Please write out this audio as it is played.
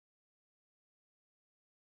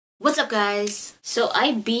What's up, guys? So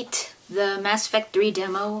I beat the Mass Effect 3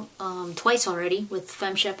 demo twice already with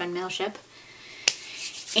FemShep and MaleShep,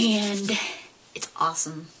 and it's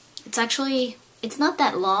awesome. It's not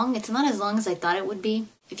that long. It's not as long as I thought it would be.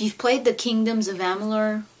 If you've played the Kingdoms of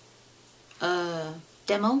Amalur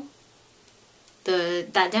demo,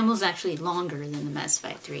 that demo is actually longer than the Mass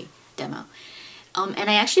Effect 3 demo.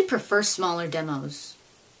 And I actually prefer smaller demos.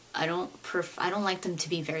 I don't like them to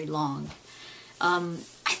be very long.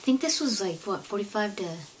 I think this was like, what, 45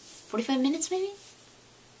 minutes maybe?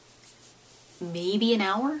 Maybe an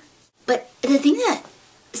hour? But the thing that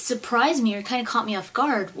surprised me or kind of caught me off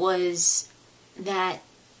guard was that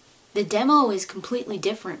the demo is completely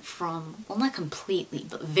different from, well, not completely,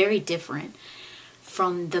 but very different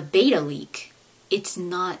from the beta leak. It's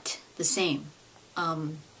not the same.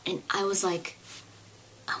 And I was like,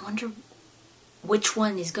 I wonder which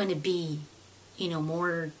one is going to be,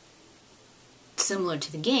 more similar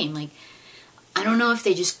to the game. Like, I don't know if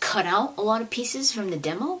they just cut out a lot of pieces from the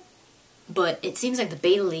demo, but it seems like the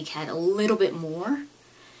beta leak had a little bit more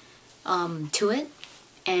to it.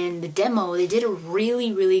 And the demo, they did a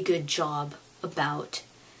really, really good job about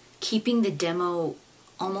keeping the demo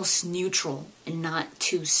almost neutral and not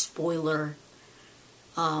too spoilerific,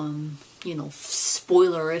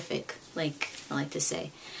 like I like to say.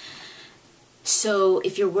 So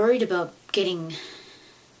if you're worried about getting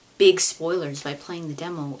big spoilers by playing the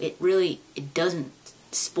demo, it doesn't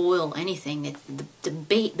spoil anything. It's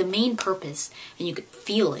the main purpose, and you could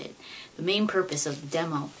feel it, the main purpose of the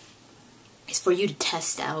demo is for you to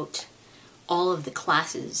test out all of the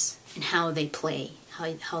classes and how they play,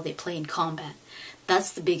 how they play in combat.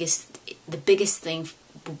 That's the biggest thing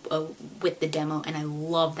with the demo, and I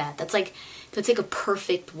love that. That's like a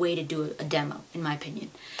perfect way to do a demo, in my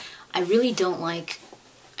opinion. I really don't like,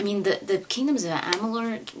 the Kingdoms of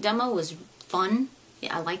Amalur demo was fun.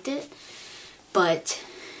 Yeah, I liked it, but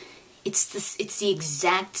it's the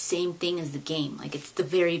exact same thing as the game. Like, it's the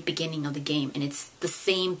very beginning of the game, and it's the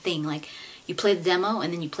same thing. Like, you play the demo,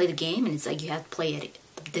 and then you play the game, and it's like you have to play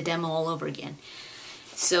the demo all over again.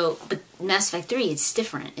 So, but Mass Effect 3, it's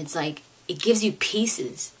different. It's like, it gives you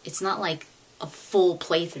pieces. It's not like a full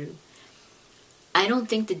playthrough. I don't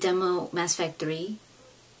think the demo, Mass Effect 3,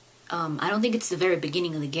 I don't think it's the very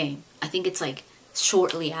beginning of the game. I think it's like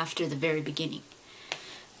shortly after the very beginning.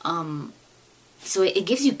 So it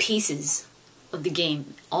gives you pieces of the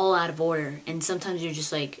game all out of order, and sometimes you're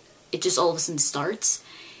just like, it just all of a sudden starts,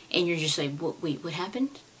 and you're just like, wait, what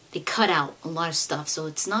happened? They cut out a lot of stuff, so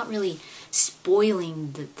it's not really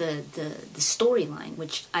spoiling the storyline,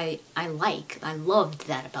 which I like. I loved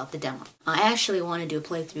that about the demo. I actually want to do a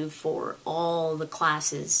playthrough for all the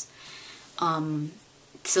classes,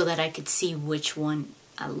 so that I could see which one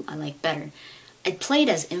I like better. I played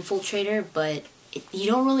as Infiltrator, but you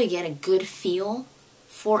don't really get a good feel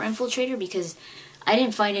for Infiltrator because I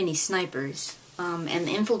didn't find any snipers. And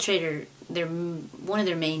the Infiltrator, one of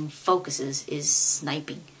their main focuses is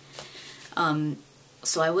sniping.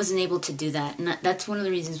 So I wasn't able to do that, and that's one of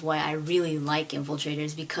the reasons why I really like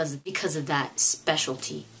Infiltrators, because of that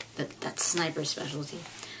specialty, that sniper specialty.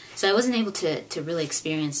 So I wasn't able to really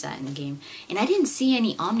experience that in the game. And I didn't see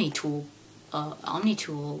any Omni-tool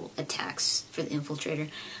attacks for the Infiltrator.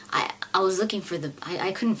 I was looking for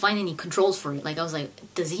I couldn't find any controls for it. Like, I was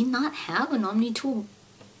like, does he not have an Omni-tool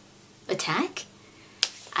attack?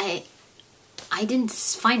 I didn't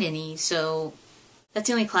find any, so that's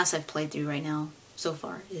the only class I've played through right now so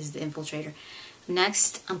far, is the Infiltrator.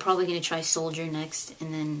 Next, I'm probably going to try Soldier next,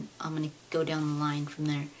 and then I'm going to go down the line from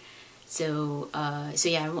there. So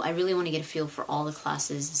yeah, I really want to get a feel for all the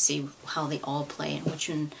classes and see how they all play and which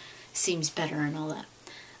one seems better and all that.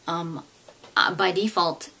 By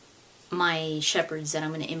default, my Shepherds that I'm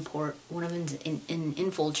going to import, one of them's in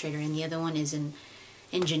Infiltrator and the other one is in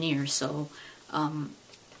Engineer. So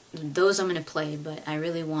those I'm going to play, but I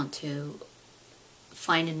really want to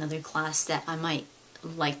find another class that I might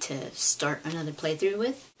like to start another playthrough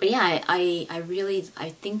with. But yeah, I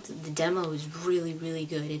think the demo is really, really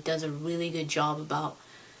good. It does a really good job about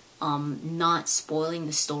not spoiling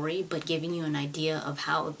the story, but giving you an idea of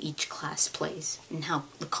how each class plays and how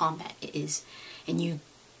the combat is, and you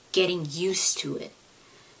getting used to it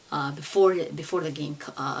before the game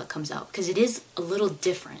comes out, because it is a little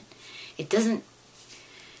different. It doesn't.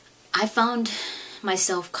 I found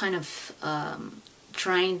myself kind of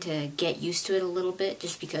trying to get used to it a little bit,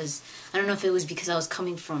 just because I don't know if it was because I was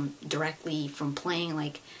coming directly from playing,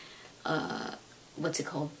 like, what's it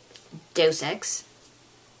called, Deus Ex.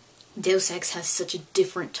 Deus Ex has such a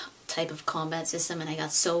different type of combat system, and I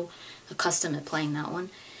got so accustomed to playing that one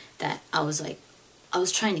that I was like, I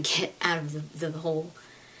was trying to get out of the whole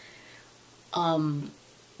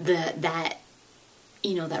that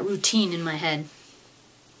you know, that routine in my head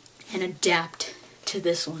and adapt to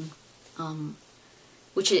this one,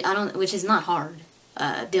 which is not hard.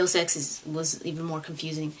 Deus Ex was even more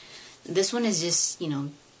confusing. This one is just, you know,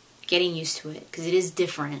 getting used to it, because it is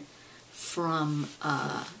different from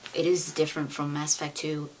Mass Effect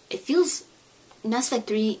 2. It feels, Mass Effect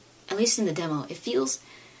 3, at least in the demo, it feels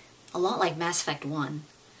a lot like Mass Effect 1.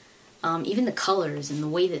 Even the colors and the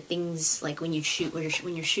way that things, like when you're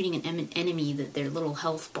shooting an enemy, that their little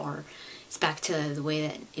health bar, it's back to the way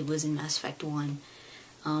that it was in Mass Effect 1.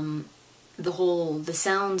 The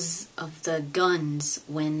sounds of the guns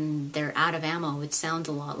when they're out of ammo, it sounds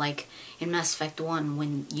a lot like in Mass Effect 1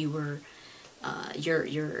 when you were,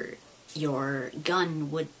 your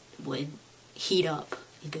gun would heat up.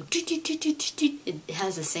 It'd go, it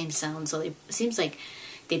has the same sound, so it seems like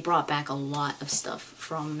they brought back a lot of stuff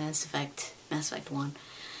from Mass Effect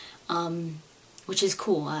 1, which is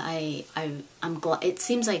cool. I'm glad. It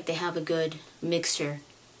seems like they have a good mixture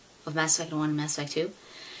of Mass Effect 1 and Mass Effect 2.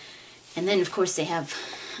 And then, of course, they have,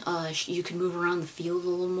 you can move around the field a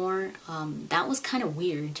little more. That was kind of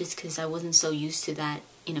weird, just because I wasn't so used to that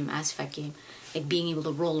in a Mass Effect game. Like, being able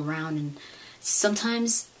to roll around, and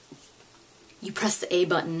sometimes you press the A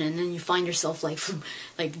button, and then you find yourself, like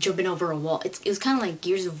jumping over a wall. It was kind of like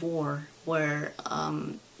Gears of War, where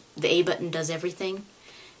the A button does everything.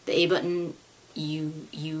 The A button,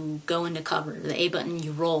 you go into cover. The A button,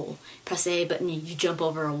 you roll. Press the A button, you jump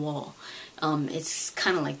over a wall. It's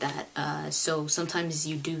kind of like that. So sometimes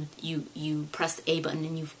you press the A button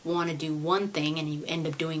and you want to do one thing and you end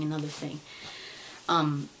up doing another thing.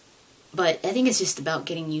 But I think it's just about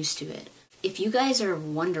getting used to it. If you guys are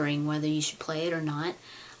wondering whether you should play it or not,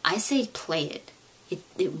 I say play it. It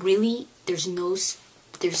really, there's no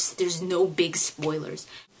big spoilers.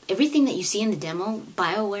 Everything that you see in the demo,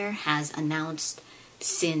 Bioware has announced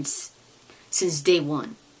since day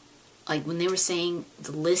one. Like, when they were saying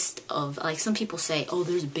the list of, like, some people say, oh,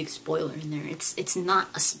 there's a big spoiler in there. It's not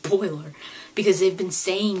a spoiler, because they've been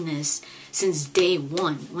saying this since day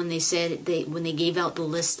one, when they gave out the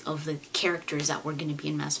list of the characters that were going to be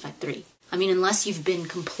in Mass Effect 3. I mean, unless you've been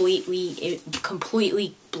completely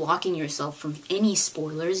blocking yourself from any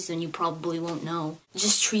spoilers, then you probably won't know.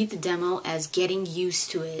 Just treat the demo as getting used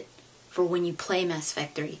to it for when you play Mass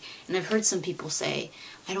Effect 3. And I've heard some people say,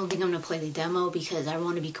 I don't think I'm going to play the demo because I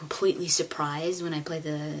want to be completely surprised when I play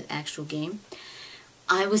the actual game.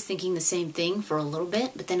 I was thinking the same thing for a little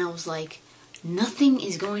bit, but then I was like, nothing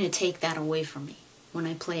is going to take that away from me when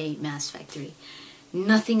I play Mass Effect 3.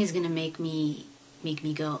 Nothing is going to make me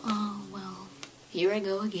go, oh, well, here I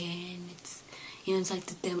go again. It's like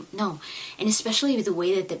the demo. No, and especially the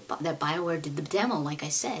way that Bioware did the demo. Like I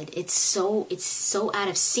said, it's so out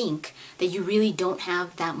of sync that you really don't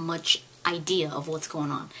have that much idea of what's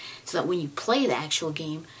going on. So that when you play the actual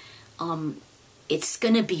game, it's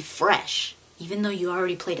gonna be fresh, even though you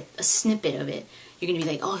already played a snippet of it. You're gonna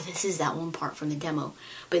be like, oh, this is that one part from the demo.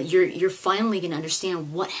 But you're finally gonna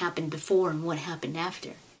understand what happened before and what happened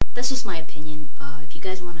after. That's just my opinion. If you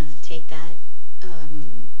guys want to take that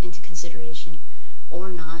into consideration or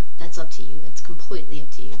not, that's up to you. That's completely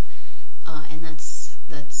up to you. And that's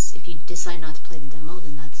if you decide not to play the demo,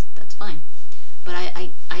 then that's fine. But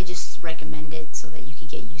I just recommend it so that you could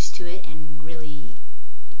get used to it and really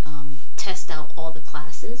test out all the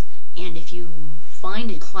classes. And if you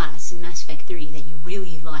find a class in Mass Effect 3 that you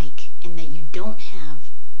really like and that you don't have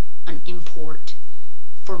an import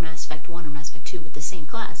for Mass Effect 1 or Mass Effect 2 with the same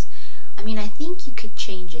class, I mean, I think you could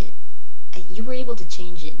change it. You were able to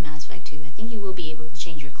change it in Mass Effect 2. I think you will be able to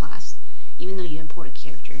change your class, even though you import a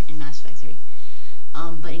character in Mass Effect 3.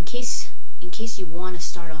 But in case you want to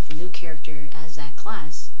start off a new character as that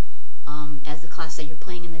class, as the class that you're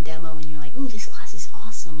playing in the demo, and you're like, ooh, this class is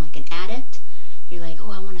awesome, like an adept, you're like,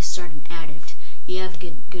 oh, I want to start an adept. You have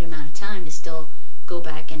a good amount of time to still go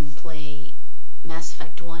back and play Mass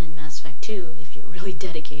Effect 1 and Mass Effect 2 if you're really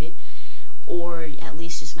dedicated, or at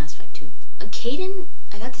least just Mass Effect 2. Kaidan,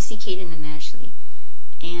 I got to see Kaidan and Ashley,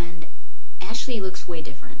 and Ashley looks way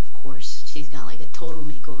different, of course. She's got like a total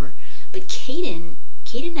makeover. But Kaidan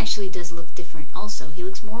actually does look different also. He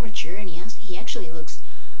looks more mature, and he actually looks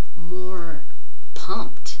more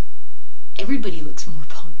pumped. Everybody looks more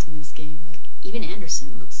pumped in this game. Like, even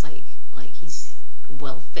Anderson looks like he's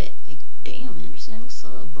well fit. Like, damn, Anderson, what's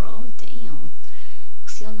up, bro? Damn.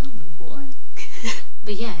 What's your number, boy?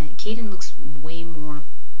 But yeah, Kaidan looks way more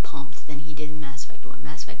pumped than he did in Mass Effect 1.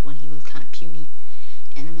 Mass Effect 1, he looked kind of puny.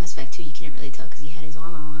 And in Mass Effect 2, you couldn't really tell because he had his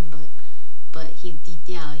armor on, but he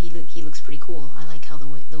looks pretty cool. I like how the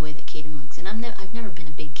way that Kaidan looks. And I've never been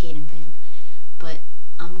a big Kaidan fan, but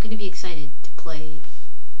I'm gonna be excited to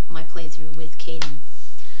my playthrough with Caden,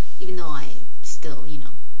 even though I still, you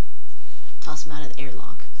know, toss him out of the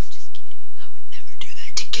airlock. Just kidding. I would never do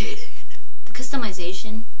that to Caden. The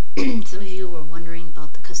customization. Some of you were wondering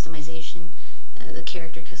about the customization, the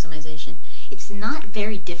character customization. It's not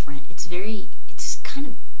very different. It's very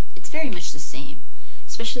much the same.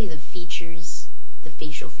 Especially the features, the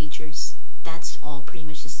facial features. That's all pretty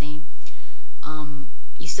much the same.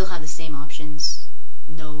 You still have the same options: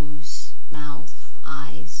 nose, mouth,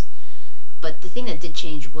 eyes. But the thing that did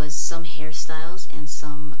change was some hairstyles and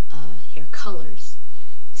some hair colors.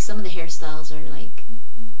 Some of the hairstyles are like,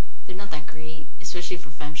 they're not that great, especially for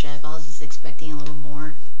FemShep. I was just expecting a little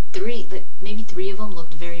more. Maybe three of them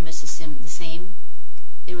looked very much the same.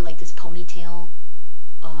 They were like this ponytail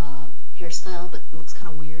hairstyle, but it looks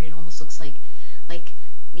kind of weird. It almost looks like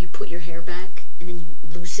you put your hair back and then you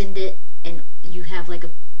loosened it and you have like a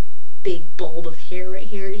big bulb of hair right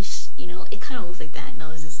here. You know, it kind of looks like that, and I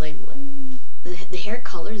was just like, what? The hair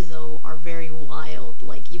colors though are very wild.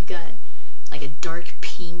 Like you've got like a dark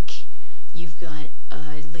pink, you've got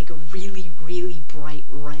like a really bright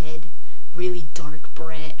red, really dark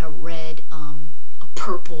red, a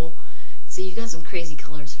purple. So you've got some crazy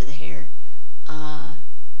colors for the hair.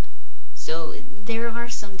 So there are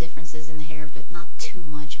some differences in the hair, but not too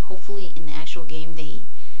much. Hopefully in the actual game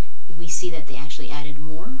we see that they actually added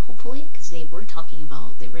more, hopefully, because they were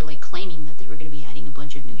like claiming that they were going to be adding a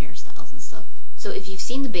bunch of new hairstyles and stuff. So if you've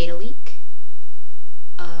seen the beta leak,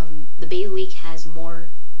 has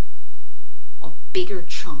a bigger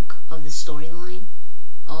chunk of the storyline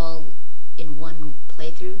all in one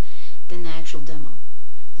playthrough than the actual demo.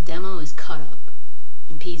 The demo is cut up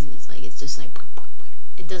in pieces. Like, it's just like,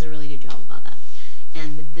 it does a really good job about that.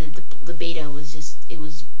 And the beta was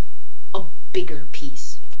a bigger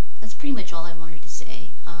piece. That's pretty much all I wanted to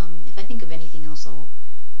say. If I think of anything else,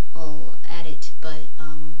 I'll add it, but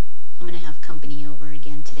I'm gonna have company over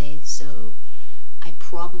again today, so I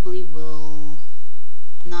probably will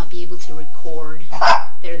not be able to record.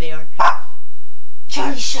 There they are.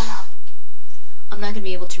 Charlie, shut up! I'm not gonna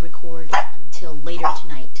be able to record until later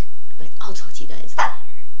tonight, but I'll talk to you guys later.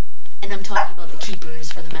 And I'm talking about the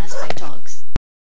keepers for the Mass Effect talks.